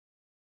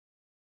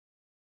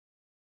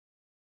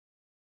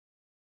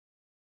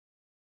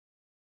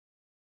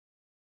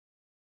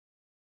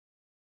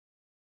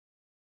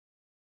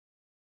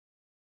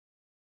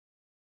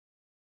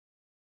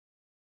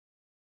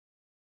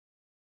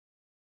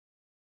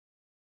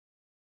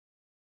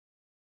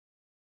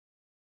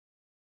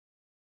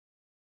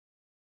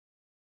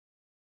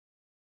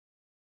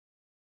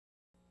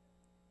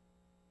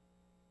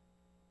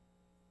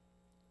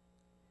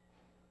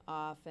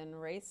Off and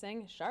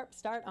racing. Sharp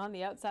start on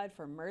the outside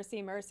for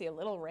Mercy. Mercy, a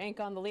little rank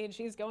on the lead.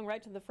 She's going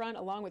right to the front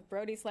along with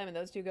Brody Slam, and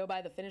those two go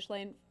by the finish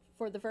lane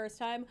for the first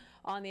time.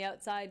 On the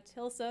outside,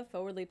 Tilsa,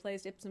 forwardly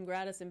placed Ipsum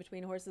Gratis in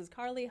between horses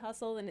Carly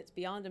Hustle, and it's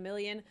Beyond a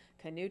Million,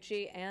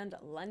 Canucci, and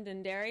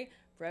Londonderry.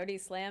 Brody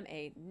Slam,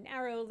 a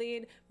narrow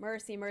lead.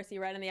 Mercy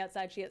right on the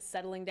outside. She is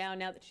settling down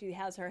now that she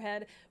has her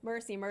head.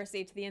 Mercy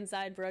to the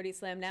inside. Brody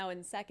Slam now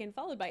in second,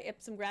 followed by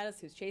Ipsum Gratis,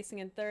 who's chasing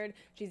in third.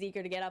 She's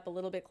eager to get up a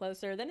little bit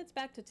closer. Then it's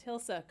back to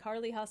Tilsa,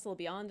 Carly Hustle,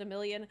 Beyond a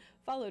Million,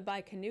 followed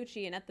by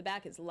Canucci, and at the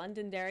back is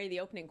Londonderry. The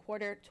opening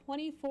quarter,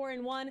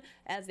 24-1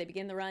 as they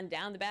begin the run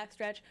down the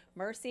backstretch.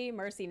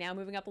 Mercy now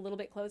moving up a little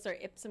bit closer.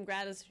 Ipsum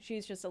Gratis,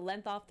 she's just a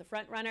length off the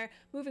front runner,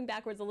 moving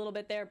backwards a little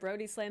bit there.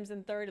 Brody Slam's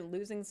in third and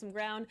losing some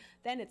ground.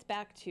 Then it's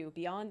back to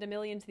Beyond a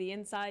Million to the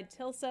inside,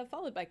 Tilsa,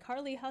 followed by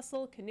Carly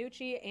Hustle,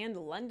 Canucci, and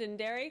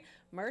Londonderry.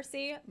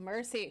 Mercy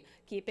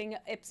keeping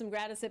Ipsum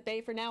Gratis at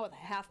bay for now with a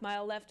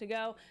half-mile left to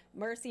go.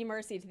 Mercy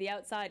to the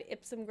outside,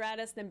 Ipsum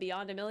Gratis, then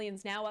Beyond a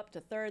Million's now up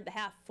to third, the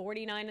half,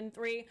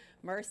 49-3.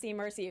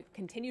 Mercy,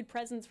 continued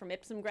presence from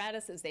Ipsum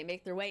Gratis as they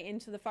make their way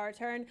into the far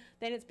turn.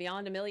 Then it's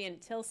Beyond a Million,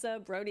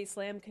 Tilsa, Brody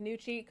Slam,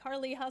 Canucci,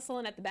 Carly Hustle,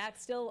 and at the back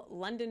still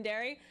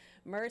Londonderry.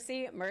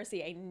 Mercy,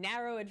 a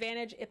narrow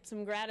advantage.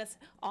 Ipsum Gratis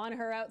on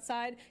her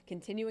outside,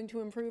 continuing to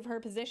improve her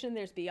position.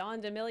 There's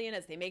Beyond a Million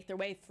as they make their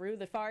way through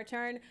the far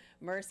turn.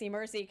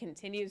 Mercy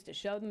continues to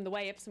show them the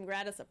way. Ipsum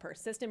Gratis, a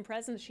persistent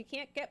presence. She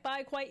can't get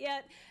by quite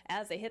yet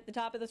as they hit the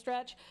top of the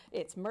stretch.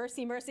 It's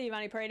Mercy.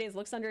 Yvonne Paredes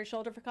looks under his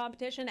shoulder for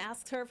competition,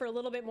 asks her for a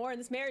little bit more, and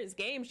this mare is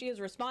game. She is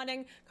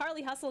responding.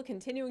 Carly Hustle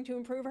continuing to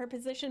improve her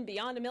position.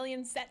 Beyond a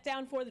Million set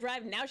down for the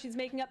drive. Now she's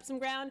making up some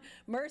ground.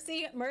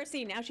 Mercy,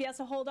 now she has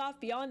to hold off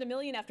Beyond a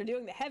Million after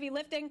doing the heavy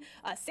lifting.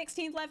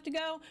 16th left to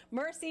go.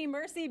 Mercy,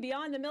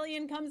 Beyond a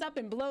Million comes up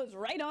and blows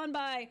right on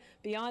by.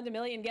 Beyond a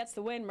Million gets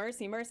the win.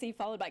 Mercy,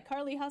 followed by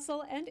Carly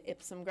Hustle and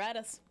Ipsum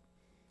Gratis.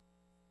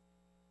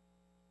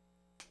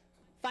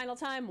 Final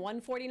time,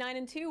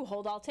 1:49-2.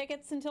 Hold all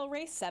tickets until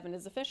race 7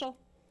 is official.